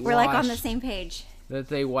gosh. We're like on the same page. That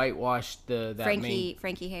they whitewashed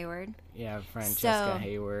Frankie Hayward. Yeah, Francesca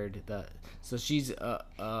Hayward. So she's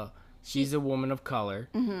a woman of color,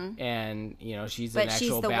 and she's an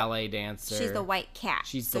actual ballet dancer. She's the white cat.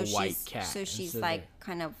 She's the white cat. So she's like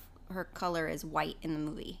kind of, her color is white in the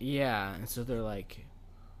movie. Yeah, and so they're like,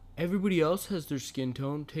 everybody else has their skin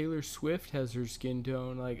tone. Taylor Swift has her skin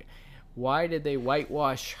tone. Like, why did they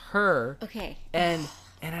whitewash her? Okay. And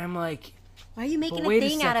I'm like, why are you making a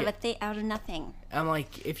thing out of nothing? I'm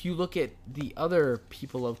like, if you look at the other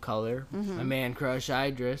people of color, a man crush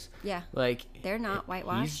Idris, like they're not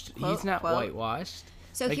whitewashed. He's not whitewashed.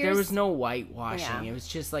 So like there was no whitewashing. It was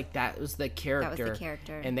just like that was the character. That was the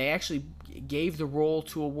character. And they actually gave the role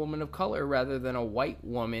to a woman of color rather than a white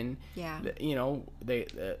woman. Yeah.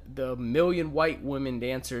 The million white women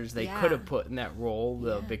dancers they could have put in that role,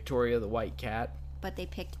 the Victoria the White Cat. But they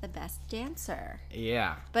picked the best dancer.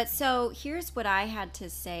 Yeah. But so here's what I had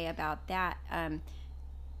to say about that.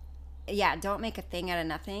 Don't make a thing out of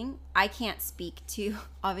nothing. I can't speak to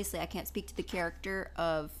the character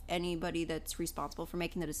of anybody that's responsible for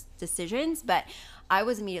making those decisions, but I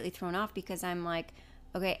was immediately thrown off because I'm like,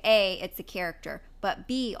 okay, A, it's the character, but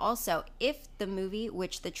B, also, if the movie,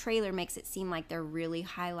 which the trailer makes it seem like they're really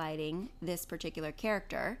highlighting this particular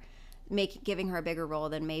character, giving her a bigger role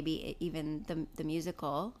than maybe even the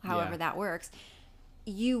musical, however that works,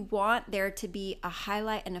 you want there to be a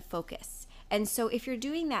highlight and a focus. And so if you're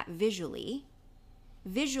doing that visually,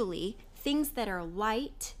 things that are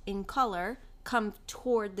light in color come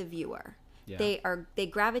toward the viewer. Yeah. They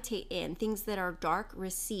gravitate in. Things that are dark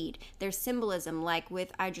recede. There's symbolism, like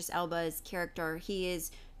with Idris Elba's character. He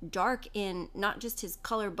is dark in not just his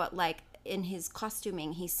color, but like in his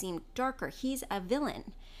costuming. He seemed darker. He's a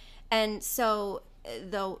villain. And so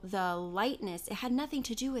the lightness, it had nothing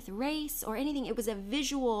to do with race or anything. It was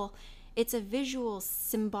it's a visual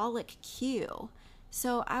symbolic cue.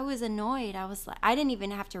 So I was annoyed. I was like, I didn't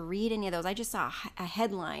even have to read any of those. I just saw a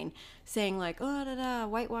headline saying like, oh,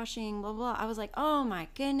 whitewashing, blah, blah. I was like, oh my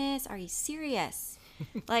goodness, are you serious?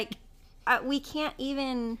 Like, we can't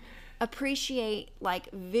even appreciate like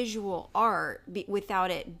visual art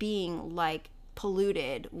without it being like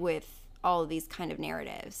polluted with all of these kind of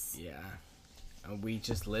narratives. Yeah. We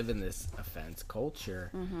just live in this offense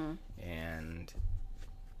culture, and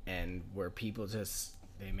where people just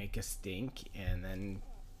they make a stink, and then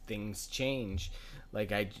things change.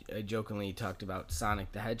 Like I jokingly talked about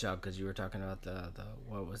Sonic the Hedgehog because you were talking about the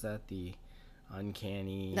what was that, the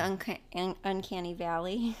uncanny uncanny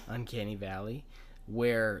valley. Uncanny Valley,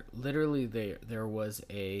 where literally there was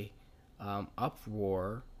a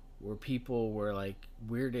uproar where people were like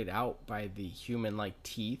weirded out by the human like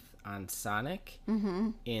teeth on Sonic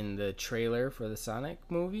in the trailer for the Sonic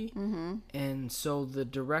movie. And so the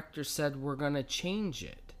director said, we're gonna change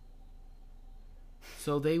it.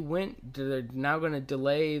 So they're now gonna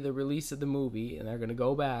delay the release of the movie, and they're gonna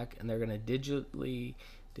go back and they're gonna digitally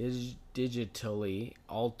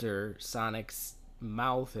alter Sonic's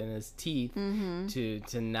mouth and his teeth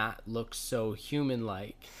to not look so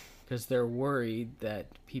human-like, because they're worried that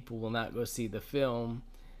people will not go see the film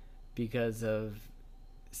because of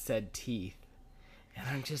said teeth. And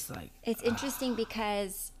I'm just like, it's interesting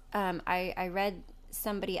because I read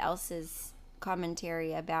somebody else's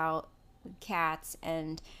commentary about cats,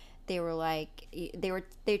 and they were like,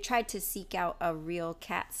 they tried to seek out a real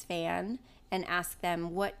Cats fan and ask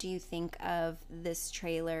them, what do you think of this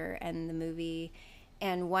trailer and the movie?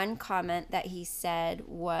 And one comment that he said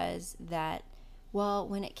was that, well,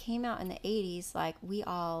 when it came out in the 80s, like, we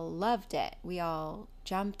all loved it. We all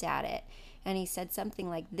jumped at it. And he said something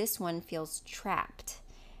like, this one feels trapped.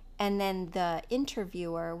 And then the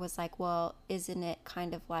interviewer was like, well, isn't it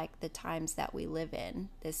kind of like the times that we live in,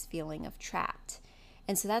 this feeling of trapped?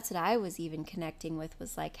 And so that's what I was even connecting with,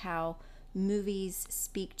 was like how movies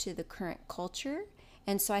speak to the current culture.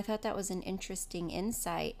 And so I thought that was an interesting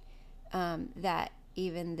insight, that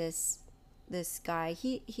even this guy,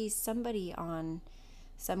 he's somebody on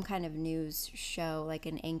some kind of news show, like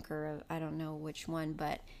an anchor, I don't know which one,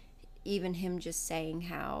 but even him just saying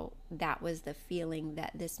how that was the feeling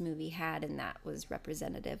that this movie had, and that was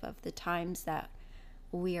representative of the times that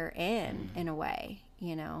we are in a way,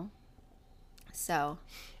 you know? So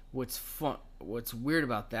what's weird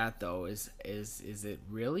about that though is it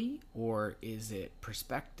really, or is it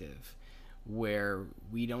perspective, where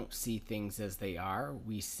we don't see things as they are,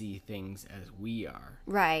 we see things as we are,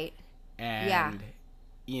 right? And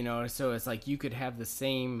you know, so it's like you could have the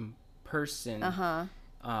same person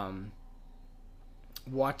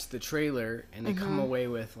watch the trailer and they come away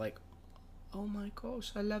with like, oh my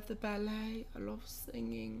gosh, I love the ballet, I love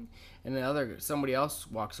singing, and then somebody else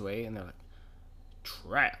walks away and they're like,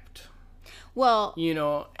 trapped. Well, you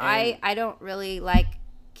know, I don't really like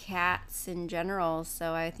cats in general,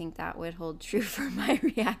 so I think that would hold true for my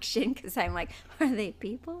reaction, because I'm like, are they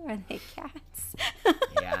people? Are they cats?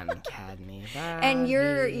 Yeah, uncanny valley. And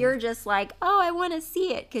you're just like, oh, I want to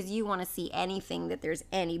see it, because you want to see anything that there's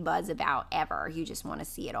any buzz about ever. You just want to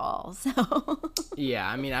see it all. So yeah,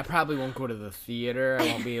 I mean, I probably won't go to the theater. I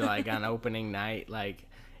won't be like on opening night like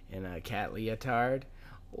in a cat leotard.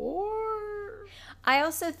 Or I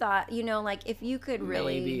also thought, you know, like, if you could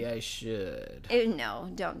really... Maybe I should. No,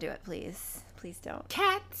 don't do it, please. Please don't.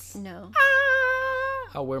 Cats. No.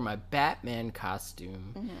 Ah! I'll wear my Batman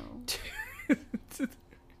costume. No.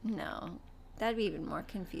 No. That'd be even more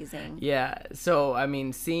confusing. Yeah, so, I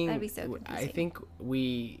mean, seeing... That'd be so confusing. I think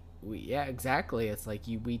we yeah, exactly. It's like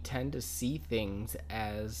we tend to see things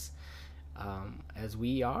as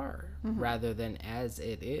we are, rather than as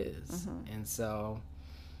it is. And so...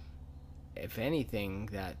 if anything,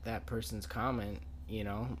 that person's comment, you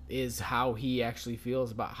know, is how he actually feels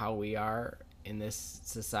about how we are in this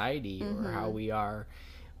society, or how we are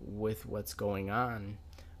with what's going on.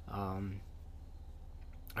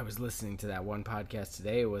 I was listening to that one podcast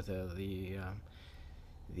today with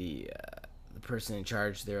the person in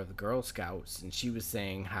charge there of the Girl Scouts, and she was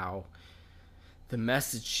saying how the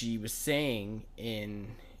message she was saying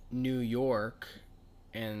in New York,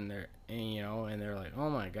 and they're like, oh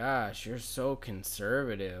my gosh, you're so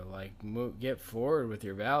conservative, like, get forward with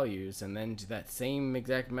your values. And then that same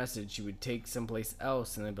exact message you would take someplace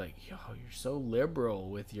else, and they'd be like, yo, you're so liberal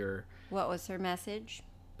with your... What was her message?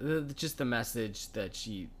 Just the message that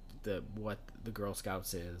what the Girl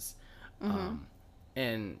Scouts is.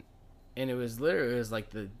 And it was literally, it was like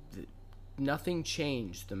the nothing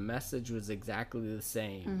changed. The message was exactly the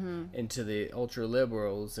same. And to the ultra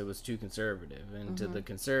liberals, it was too conservative, and to the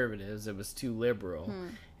conservatives, it was too liberal.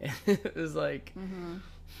 And it was like,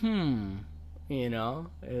 you know,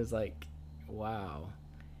 it was like, wow.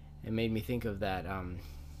 It made me think of that,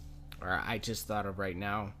 or I just thought of right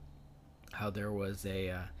now how there was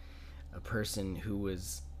a person who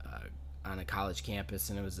was on a college campus,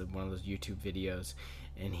 and it was one of those YouTube videos,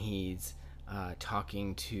 and he's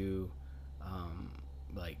talking to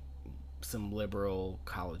like some liberal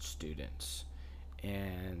college students,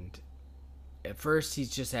 and at first he's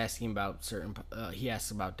just asking about he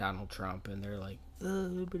asks about Donald Trump, and they're like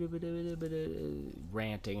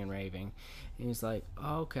ranting and raving, and he's like,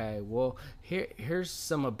 okay, well, here's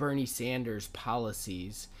some of Bernie Sanders'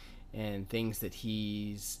 policies and things that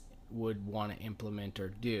he's would want to implement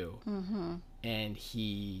or do. And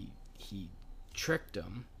he tricked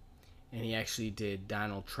them, and he actually did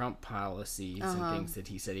Donald Trump policies and things that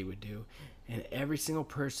he said he would do, and every single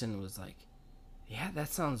person was like, yeah, that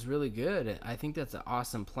sounds really good. I think that's an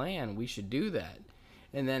awesome plan. We should do that.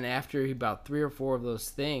 And then after about 3 or 4 of those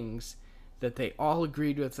things that they all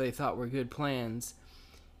agreed with, they thought were good plans,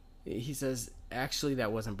 he says, actually,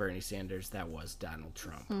 that wasn't Bernie Sanders. That was Donald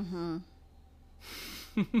Trump.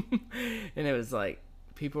 And it was like,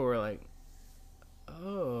 people were like,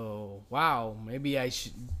 oh, wow, maybe I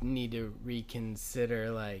should need to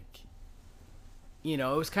reconsider, like, you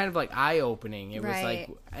know, it was kind of like eye-opening. It was like,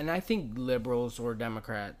 and I think liberals or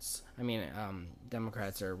Democrats,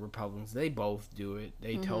 Democrats or Republicans, they both do it.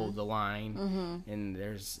 They toe the line, and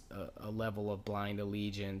there's a level of blind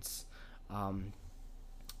allegiance.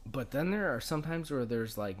 But then there are sometimes where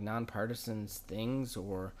there's like nonpartisan things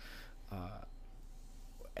or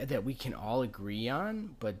that we can all agree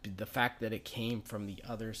on, but the fact that it came from the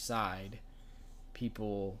other side,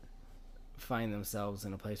 people find themselves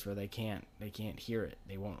in a place where they can't hear it,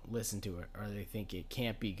 they won't listen to it, or they think it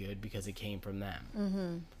can't be good because it came from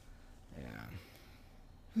them.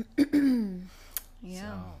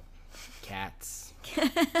 So cats.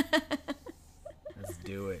 Let's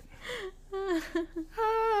do it.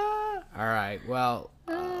 All right, well,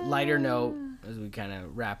 lighter note as we kind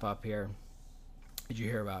of wrap up here. Did you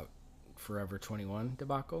hear about Forever 21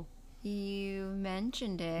 debacle? You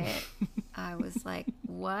mentioned it. I was like,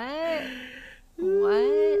 what?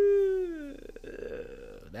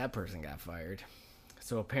 That person got fired.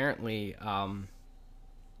 So apparently,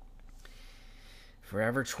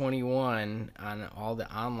 Forever 21 on all the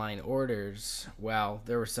online orders, well,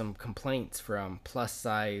 there were some complaints from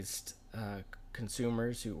plus-sized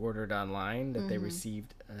consumers who ordered online that they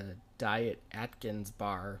received a Diet Atkins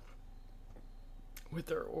bar with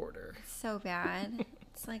their order. So bad.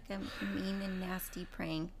 It's like a mean and nasty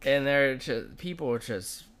prank. And people were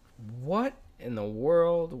just, what in the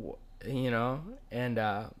world, you know? And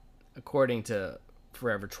according to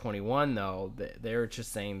Forever 21, though, they were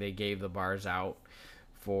just saying they gave the bars out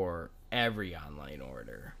for every online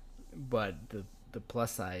order, but the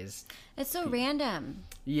plus size. It's so random.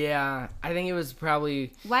 Yeah, I think it was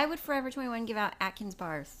probably. Why would Forever 21 give out Atkins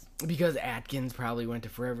bars? Because Atkins probably went to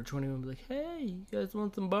Forever 21 and be like, hey, you guys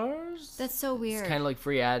want some bars? That's so weird. It's kind of like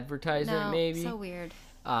free advertisement, maybe. So weird.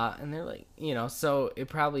 And they're like, you know, so it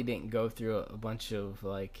probably didn't go through a bunch of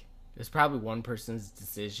like. It's probably one person's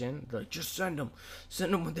decision. They're like, just send them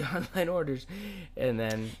with the online orders, and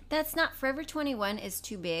then that's not. Forever 21 is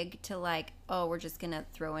too big to like, oh, we're just gonna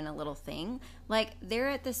throw in a little thing. Like, they're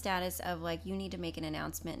at the status of like, you need to make an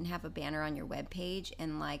announcement and have a banner on your webpage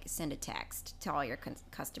and like send a text to all your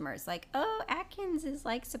customers like, oh, Atkins is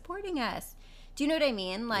like supporting us. Do you know what I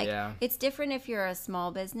mean? Like, It's different if you're a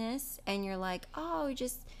small business and you're like, oh,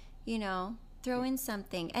 just, you know, throw in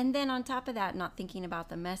something. And then on top of that, not thinking about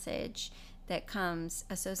the message that comes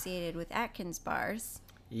associated with Atkins bars.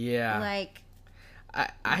 Yeah. Like,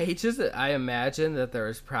 I imagine that there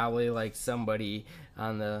was probably like somebody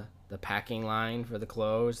on the packing line for the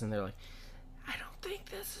clothes, and they're like, I don't think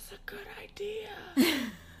this is a good idea.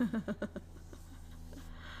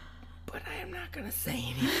 But I am not going to say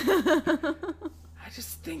anything. I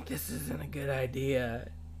just think this isn't a good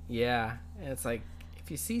idea. Yeah. And it's like,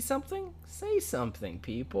 if you see something, say something,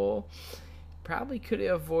 people. Probably could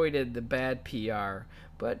have avoided the bad PR,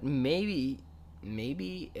 but maybe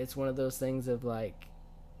it's one of those things of like,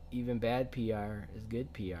 even bad PR is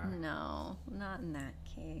good PR. No, not in that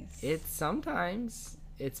case.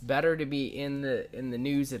 It's better to be in the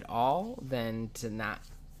news at all than to not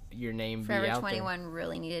your name be out there. Forever 21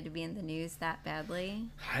 really needed to be in the news that badly.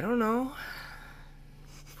 I don't know.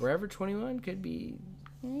 Forever 21 could be.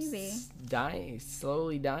 Maybe.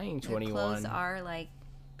 Slowly dying 21. Their clothes are like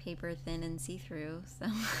paper thin and see-through, so.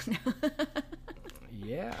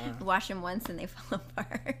 Yeah. Wash them once and they fall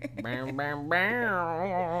apart. Bam, bam,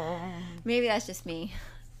 bam. Maybe that's just me.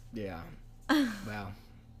 Yeah. Well,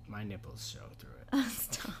 my nipples show through it. Oh,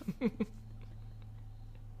 stop.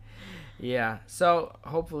 Yeah. So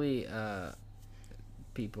hopefully,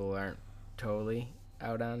 people aren't totally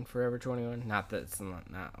out on Forever 21. Not that it's not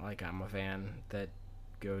like I'm a fan that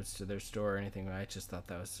goes to their store or anything, but I just thought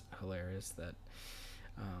that was hilarious that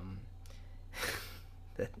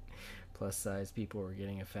that plus size people were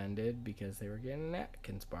getting offended because they were getting an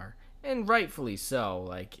Atkins bar, and rightfully so.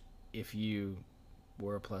 Like, if you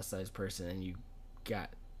were a plus size person and you got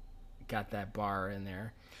that bar in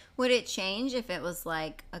there. Would it change if it was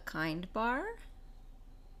like a kind bar?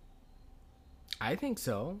 I think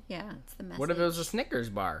so. Yeah, it's the message. What if it was a Snickers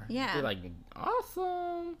bar? Yeah. You're like,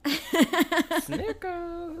 awesome.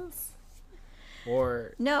 Snickers.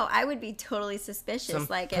 Or no, I would be totally suspicious.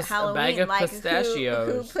 Like at a Halloween, bag of like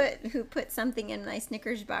pistachios. who put something in my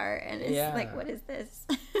Snickers bar and it's Yeah. like, what is this?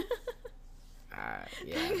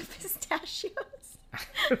 Yeah. Bag of pistachios.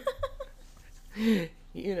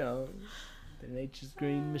 You know, the nature's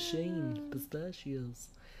green machine, pistachios.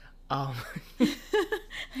 I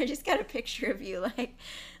just got a picture of you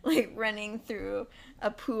like running through a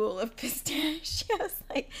pool of pistachios,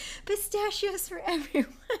 like pistachios for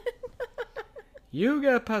everyone. You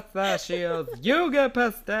get pistachios. You get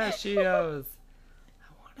pistachios.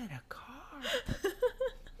 I wanted a car.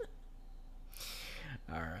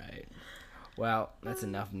 All right. Well, that's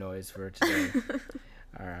enough noise for today.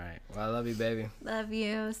 All right. Well, I love you, baby. Love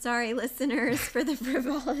you. Sorry, listeners, for the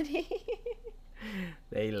frivolity.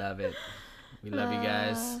 They love it. We love you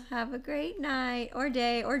guys. Have a great night or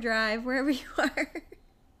day or drive, wherever you are.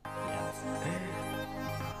 Yes.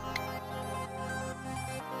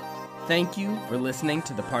 Thank you for listening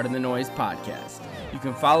to the Part of the Noise podcast. You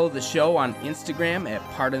can follow the show on Instagram at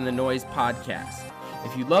Part of the Noise podcast.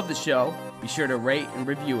 If you love the show, be sure to rate and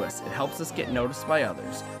review us. It helps us get noticed by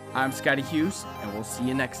others. I'm Scotty Hughes, and we'll see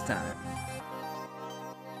you next time.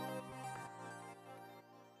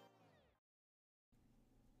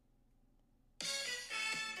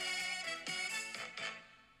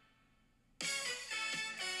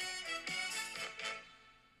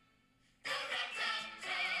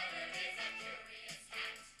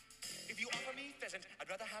 If you offer me pheasant, I'd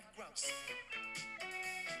rather have grouse.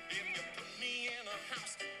 If you put me in a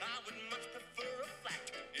house, I would much prefer a flat.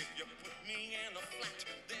 If you put me in a flat,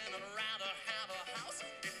 then I'd rather have a house.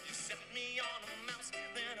 If you set me on a mouse,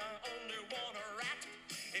 then I only want a rat.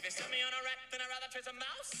 If you set me on a rat, then I'd rather chase a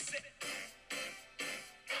mouse.